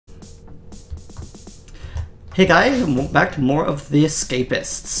Hey guys, and welcome back to more of the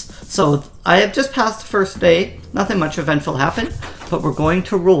Escapists. So, I have just passed the first day, nothing much eventful happened, but we're going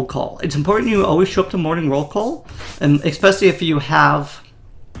to roll call. It's important you always show up to morning roll call, and especially if you have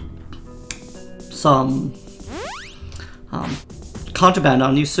some contraband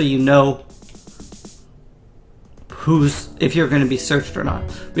on you, so you know if you're going to be searched or not.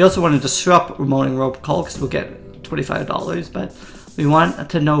 We also want to disrupt morning roll call because we'll get $25, but we want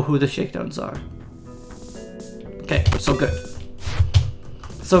to know who the shakedowns are. Okay, so good.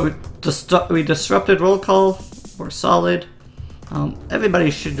 So we disrupted roll call. We're solid. Everybody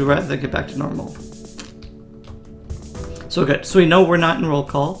should rather get back to normal. So good. So we know we're not in roll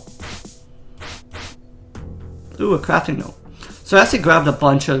call. Ooh, a crafting note. So I actually grabbed a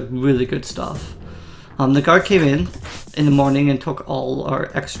bunch of really good stuff. The guard came in the morning and took all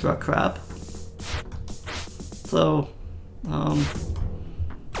our extra crap. So, what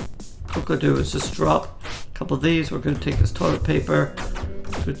we're gonna do is just drop a couple of these. We're gonna take this toilet paper.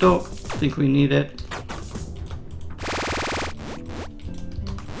 We don't think we need it.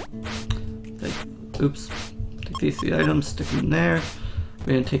 Oops. Take these 3 items, stick them in there.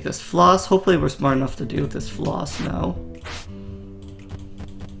 We're gonna take this floss. Hopefully we're smart enough to deal with this floss now.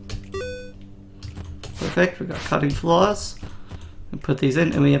 Perfect, we got cutting floss. And put these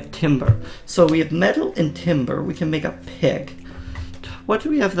in, and we have timber. So we have metal and timber. We can make a pick. What do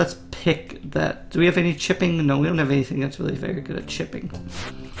we have that's pick that? Do we have any chipping? No, we don't have anything that's really very good at chipping.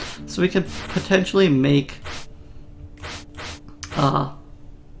 So we can potentially make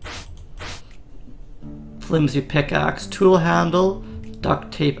flimsy pickaxe, tool handle,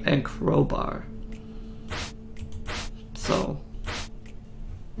 duct tape, and crowbar. So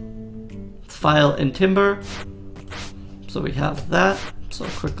file and timber. So we have that. So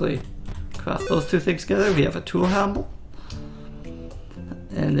quickly craft those 2 things together. We have a tool handle.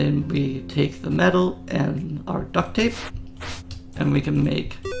 And then we take the metal and our duct tape. And we can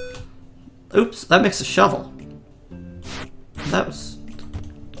make... Oops, that makes a shovel. That was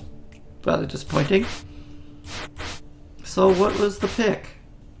rather disappointing. So what was the pick?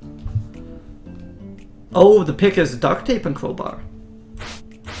 Oh, the pick is duct tape and crowbar.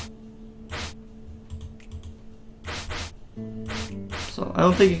 So I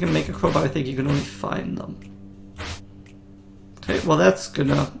don't think you can make a crowbar, I think you can only find them. Okay, well that's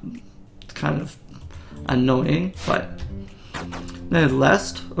gonna kind of annoying, but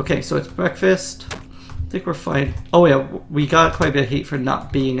nonetheless. Okay, so it's breakfast. I think we're fine. Oh yeah, we got quite a bit of heat for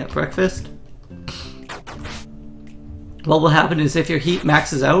not being at breakfast. What will happen is if your heat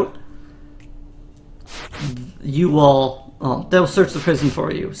maxes out, you will, they'll search the prison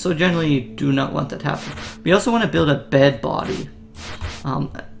for you. So generally you do not want that to happen. We also want to build a bed body.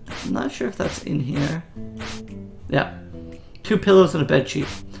 I'm not sure if that's in here. Yeah. 2 pillows and a bed sheet.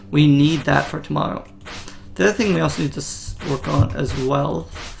 We need that for tomorrow. The other thing we also need to work on as well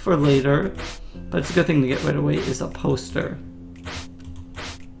for later, but it's a good thing to get right away, is a poster.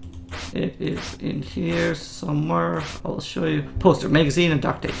 It is in here somewhere. I'll show you. Poster, magazine, and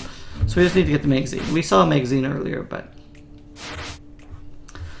duct tape. So we just need to get the magazine. We saw a magazine earlier, but...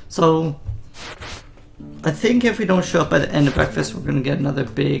 So... I think if we don't show up by the end of breakfast, we're going to get another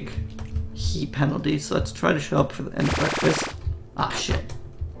big heat penalty. So let's try to show up for the end of breakfast. Ah, shit.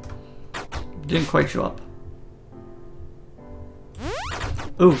 Didn't quite show up.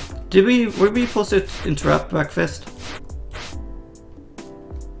 Ooh, were we supposed to interrupt breakfast?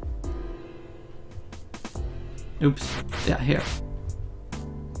 Oops. Yeah, here.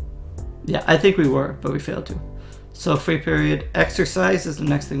 Yeah, I think we were, but we failed to. So free period. Exercise is the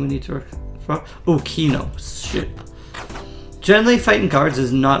next thing we need to work. Oh, Kino. Shit. Generally, fighting guards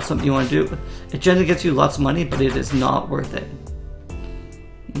is not something you want to do. It generally gets you lots of money, but it is not worth it.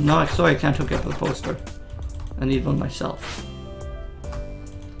 No, sorry, I can't hook up the poster. I need one myself.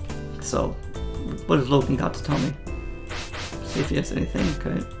 So, what has Logan got to tell me? See if he has anything.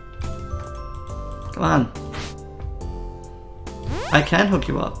 Okay. Come on. I can hook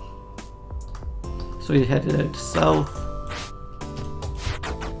you up. So we headed south.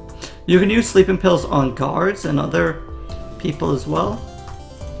 You can use sleeping pills on guards and other people as well.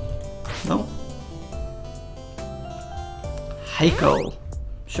 No? Heiko.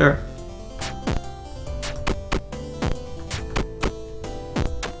 Sure.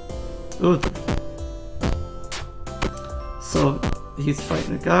 Ooh. So he's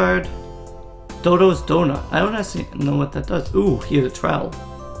fighting a guard. Dodo's donut. I don't actually know what that does. Ooh, he has a trowel.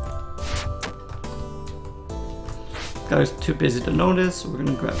 Guy's too busy to notice, so we're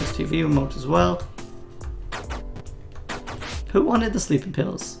gonna grab his TV remote as well. Who wanted the sleeping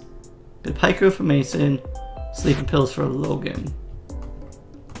pills? Bit Piker for Mason, sleeping pills for Logan.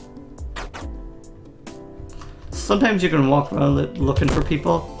 sometimes you can walk around looking for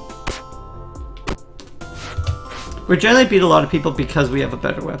people. We generally beat a lot of people because we have a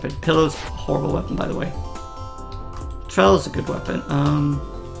better weapon. Pillow's a horrible weapon, by the way. Trell's a good weapon.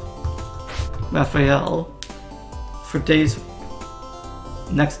 Raphael, for days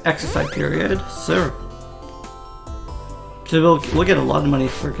next exercise period, sir. So we'll get a lot of money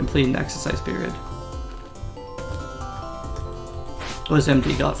for completing the exercise period. What has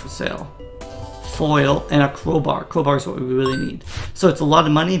MD got for sale? Foil and a crowbar. Crowbar is what we really need. So it's a lot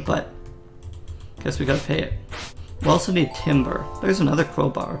of money, but I guess we gotta pay it. We also need timber. There's another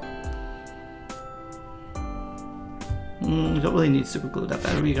crowbar. We don't really need super glue that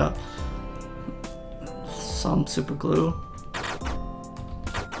bad. We got some super glue.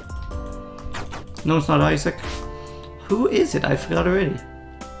 No, it's not Isaac. Who is it? I forgot already.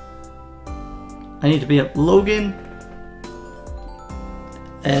 I need to be at Logan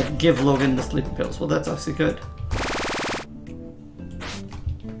and give Logan the sleeping pills. Well, that's actually good.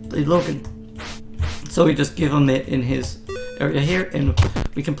 Hey, Logan. So we just give him it in his area here, and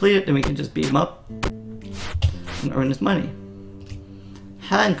we complete it, and we can just beat him up and earn his money.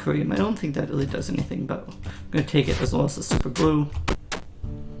 Hand cream. I don't think that really does anything, but I'm gonna take it as well as the super glue.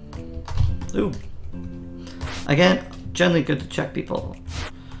 Ooh. Again, generally good to check people.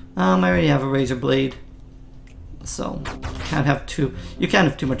 I already have a razor blade, so you can't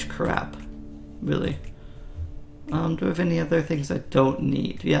have too much crap, really. Do I have any other things I don't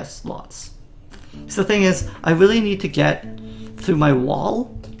need? Yes, lots. So the thing is, I really need to get through my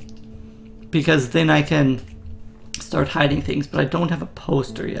wall, because then I can start hiding things, but I don't have a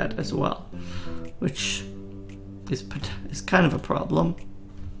poster yet as well, which is kind of a problem.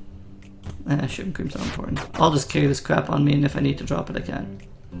 Sugar cream's not important. I'll just carry this crap on me, and if I need to drop it, I can.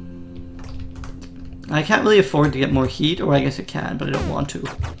 I can't really afford to get more heat, or I guess I can, but I don't want to.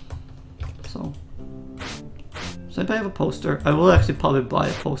 So if I have a poster, I will actually probably buy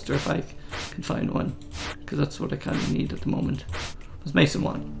a poster if I can find one, because that's what I kind of need at the moment. Let's Mason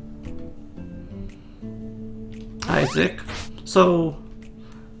one. Isaac. So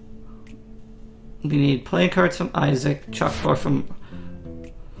we need playing cards from Isaac, chalkboard from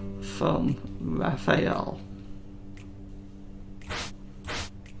Raphael.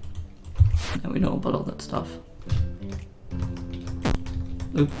 Now we know about all that stuff.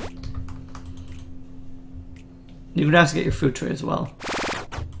 Oop. You can also get your food tray as well.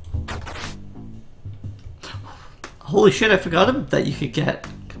 Holy shit, I forgot that you could get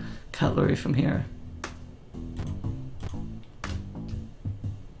cutlery from here.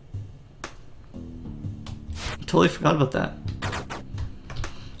 Totally forgot about that.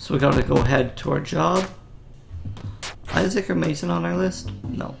 So we gotta go ahead to our job. Isaac or Mason on our list?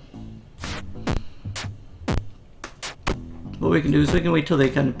 No. What we can do is we can wait till they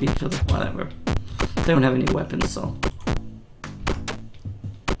kind of beat each other. Whatever. They don't have any weapons, so.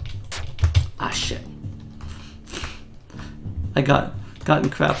 Ah, shit. I gotten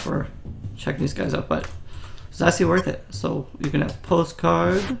crap for checking these guys out, but it's actually worth it. So you can have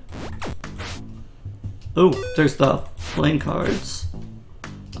postcard. Oh, there's the playing cards.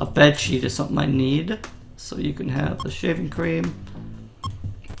 A bed sheet is something I need. So you can have the shaving cream.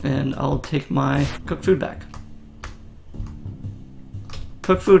 And I'll take my cooked food back.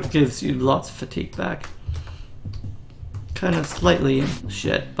 Cooked food gives you lots of fatigue back. Kind of slightly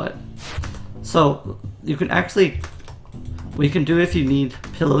shit, but... So, you can actually... What you can do if you need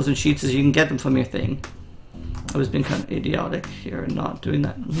pillows and sheets is you can get them from your thing. I was being kind of idiotic here and not doing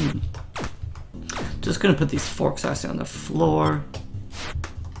that. Just gonna put these forks actually on the floor.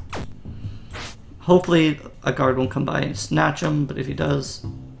 Hopefully a guard won't come by and snatch them, but if he does,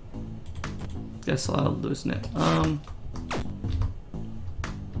 guess I'll loosen it.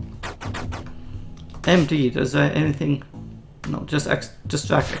 MD, does anything? No, just Jack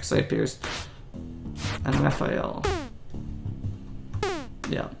Escapists and Raphael.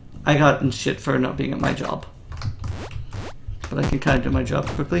 Yeah, I got in shit for not being at my job, but I can kind of do my job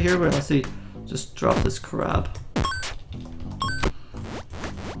quickly here. Where I'll see, just drop this crab.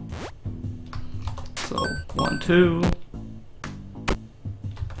 So 1, 2,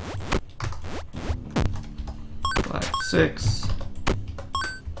 5, 6.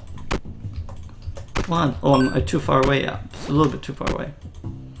 1. Oh, I'm too far away. Yeah, it's a little bit too far away.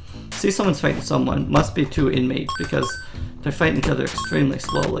 See, someone's fighting someone. Must be 2 inmates because they're fighting each other extremely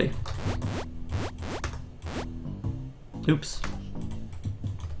slowly. Oops.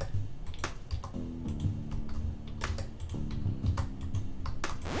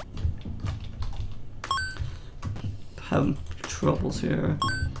 Having troubles here.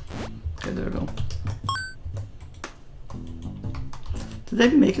 Okay, there we go. Did they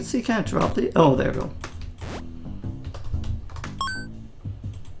make it so you can't drop the... Oh, there we go.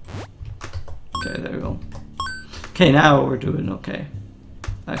 Okay, now we're doing okay.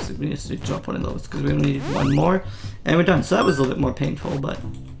 Actually, we need to drop one of those because we only need one more, and we're done. So that was a little bit more painful, but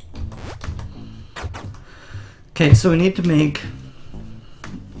okay. So we need to make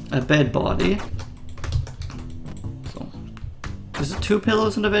a bed body. So is it 2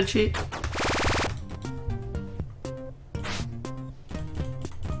 pillows and a bed sheet?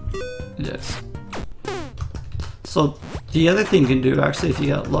 Yes. So the other thing you can do, actually, if you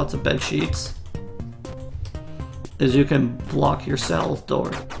got lots of bed sheets, is you can block your cell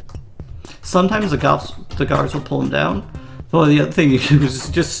door. Sometimes the guards will pull them down. But the other thing you can do is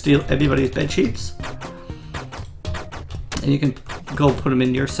just steal everybody's bed sheets, and you can go put them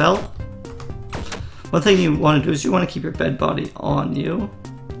in your cell. One thing you want to do is you want to keep your bed body on you.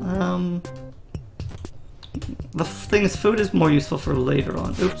 The thing is, food is more useful for later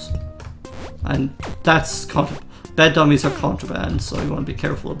on. Oops. And that's bed dummies are contraband, so you want to be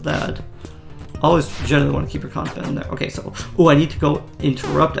careful of that. Always generally want to keep your contraband in there. Okay, so I need to go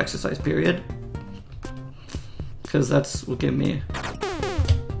interrupt exercise period, because that's will give me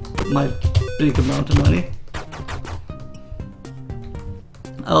my big amount of money.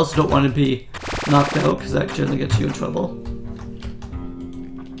 I also don't want to be knocked out, because that generally gets you in trouble.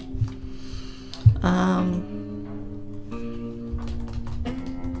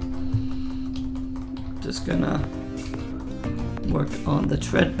 Just gonna work on the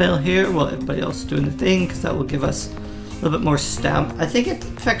treadmill here while everybody else is doing the thing, because that will give us a little bit more stamina. I think it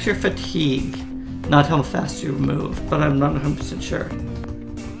affects your fatigue, not how fast you move, but I'm not 100% sure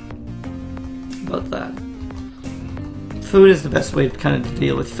about that. Food is the best way to kind of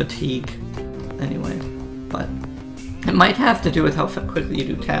deal with fatigue anyway, but it might have to do with how quickly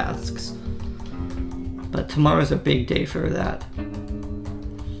you do tasks. But tomorrow's a big day for that.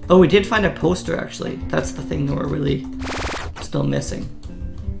 Oh, we did find a poster, actually. That's the thing that we're really still missing.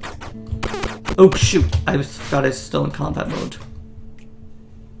 Oh shoot, I forgot I was still in combat mode.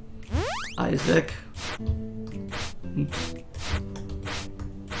 Isaac. Oops.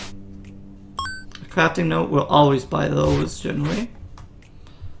 A crafting note, we'll always buy those generally.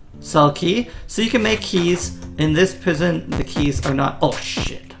 Sell key. So you can make keys. In this prison, the keys are not... Oh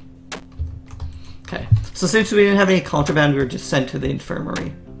shit. Okay, so since we didn't have any contraband, we were just sent to the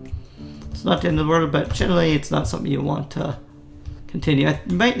infirmary. It's not the end of the world, but generally it's not something you want to continue.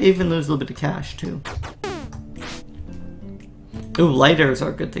 You might even lose a little bit of cash too. Ooh, lighters are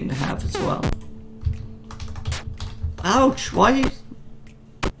a good thing to have as well. Ouch! Why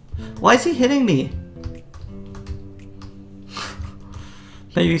is he hitting me?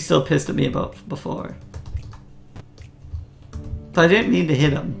 Maybe he's still pissed at me about before. But I didn't mean to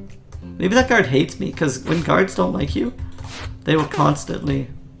hit him. Maybe that guard hates me, because when guards don't like you, they will constantly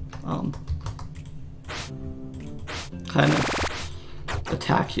kind of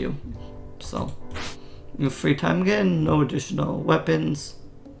attack you. So, free time again, no additional weapons.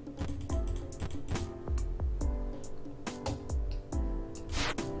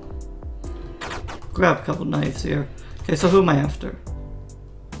 Grab a couple knives here. Okay, so who am I after?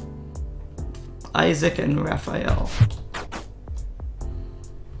 Isaac and Raphael.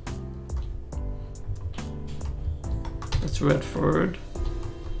 That's Redford.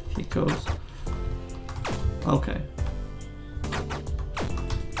 He goes. Okay.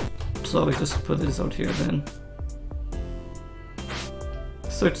 So we just put this out here then.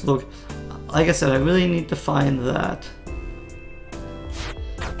 Search look. Like I said, I really need to find that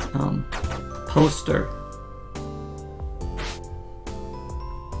poster.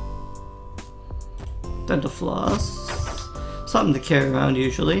 Dental floss. Something to carry around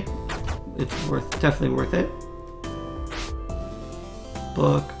usually. It's definitely worth it.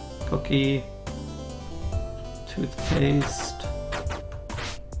 Book, cookie, toothpaste.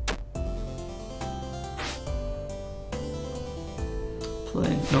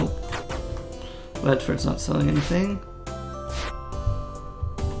 Nope. Redford's not selling anything.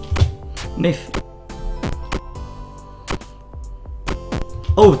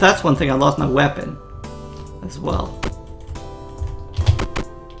 Oh, that's one thing. I lost my weapon as well.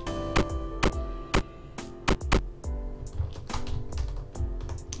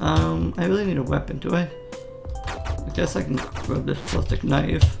 I really need a weapon, do I? I guess I can grab this plastic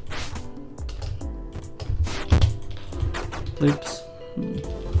knife. Oops.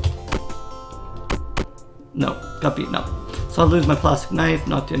 No, got beaten up. So I'll lose my plastic knife,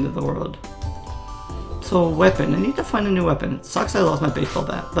 not the end of the world. So weapon, I need to find a new weapon. It sucks I lost my baseball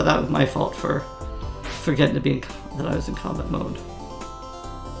bat, but that was my fault for forgetting to be that I was in combat mode.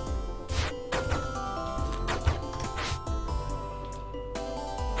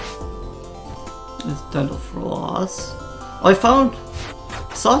 This dental floss. Oh, I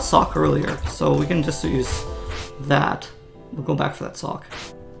saw a sock earlier, so we can just use that. We'll go back for that sock.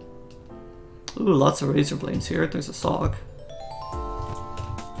 Ooh, lots of razor blades here. There's a sock.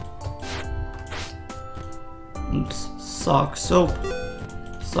 Oops. Sock, soap,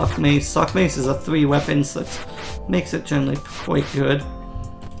 sock mace. Sock mace is a 3 weapon, so that makes it generally quite good.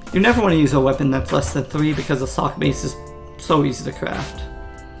 You never want to use a weapon that's less than 3 because a sock mace is so easy to craft.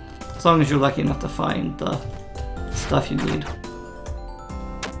 As long as you're lucky enough to find the stuff you need.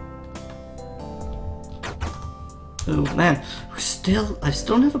 Oh man, I still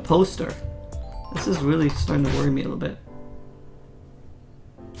don't have a poster. This is really starting to worry me a little bit.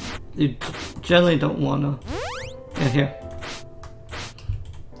 You generally don't wanna. Yeah, here.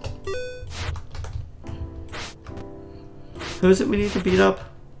 Who is it we need to beat up?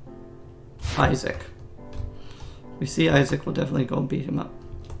 Isaac. If we see Isaac, we'll definitely go and beat him up.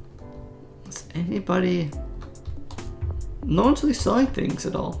 Is anybody... No one's really selling things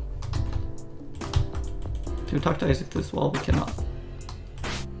at all. Can we talk to Isaac through this wall? We cannot.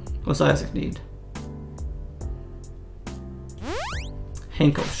 What's Isaac need?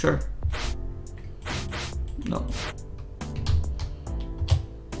 Henkel, sure. No.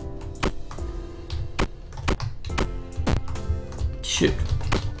 Shoot.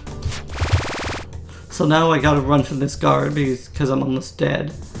 So now I gotta run from this guard because I'm almost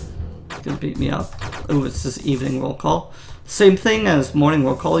dead. He's gonna beat me up. Oh, it's this evening roll call. Same thing as morning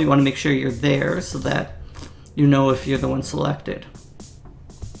roll call. You want to make sure you're there so that you know if you're the one selected.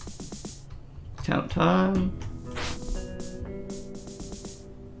 Count time.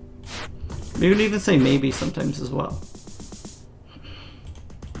 We would even say maybe sometimes as well.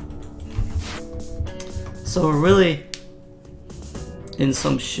 So we're really in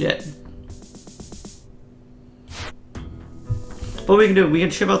some shit. But we can do, we can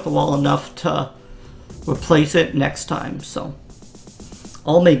chip out the wall enough to replace it next time, so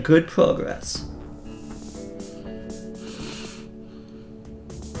I'll make good progress.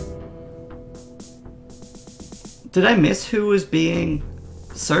 Did I miss who was being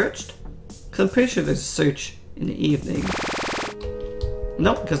searched? Because I'm pretty sure there's a search in the evening.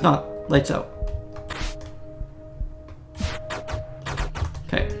 Nope, because not. Lights out.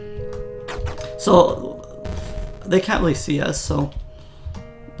 Okay. So, they can't really see us, so...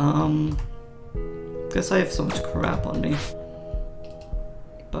 guess I have so much crap on me.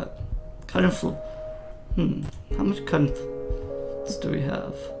 But, how much cunning do we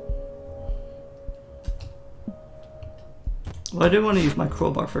have? Well, I do want to use my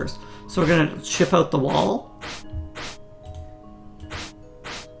crowbar first. So we're going to chip out the wall.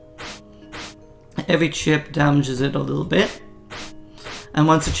 Every chip damages it a little bit. And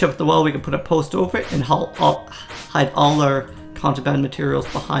once we chip the wall, we can put a post over it and hide all our contraband materials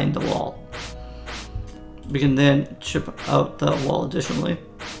behind the wall. We can then chip out the wall additionally.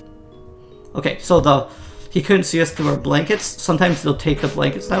 Okay, so he couldn't see us through our blankets. Sometimes they'll take the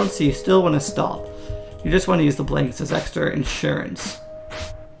blankets down, so you still want to stop. You just want to use the blankets as extra insurance.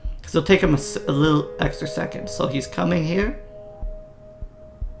 Because it'll take him a little extra second. So he's coming here.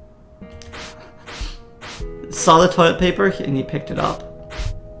 Saw the toilet paper and he picked it up.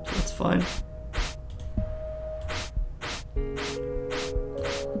 So that's fine.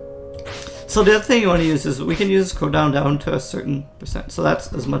 So the other thing you want to use is we can use scroll down to a certain percent. So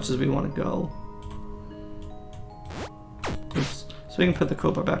that's as much as we want to go. Oops. So we can put the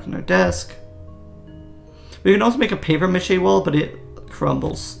crowbar back on our desk. We can also make a paper mache wall, but it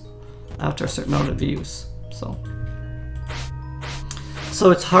crumbles after a certain amount of use. So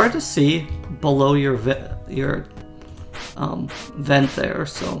it's hard to see below your vent there.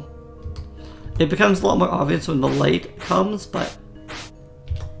 So it becomes a lot more obvious when the light comes, but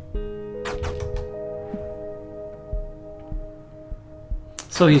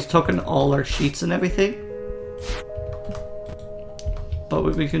so he's taken all our sheets and everything. But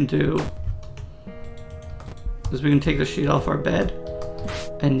what we can do is we can take the sheet off our bed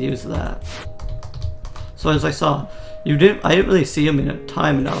and use that. So as I saw, I didn't really see him in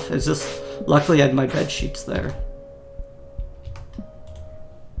time enough. It's just luckily I had my bed sheets there.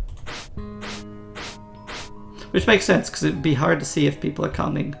 Which makes sense because it'd be hard to see if people are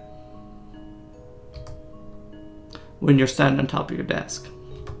coming when you're standing on top of your desk.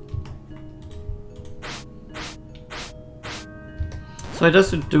 So I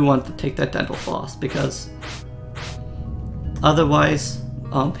just do want to take that dental floss because otherwise,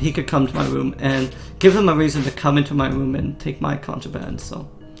 he could come to my room and give him a reason to come into my room and take my contraband. So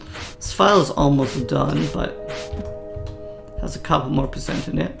this file is almost done, but has a couple more percent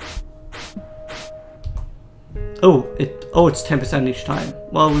in it. Oh, it's 10% each time.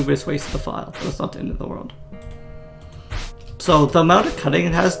 Well, we just wasted the file, but it's not the end of the world. So the amount of cutting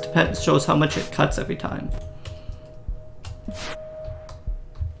it has shows how much it cuts every time.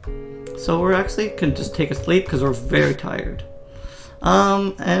 So we're actually can just take a sleep because we're very tired.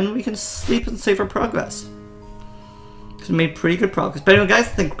 And we can sleep and save our progress. Because we made pretty good progress. But anyway, guys, I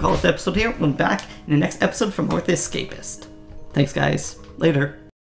think we'll call it the episode here. We'll be back in the next episode for more with the Escapist. Thanks, guys. Later.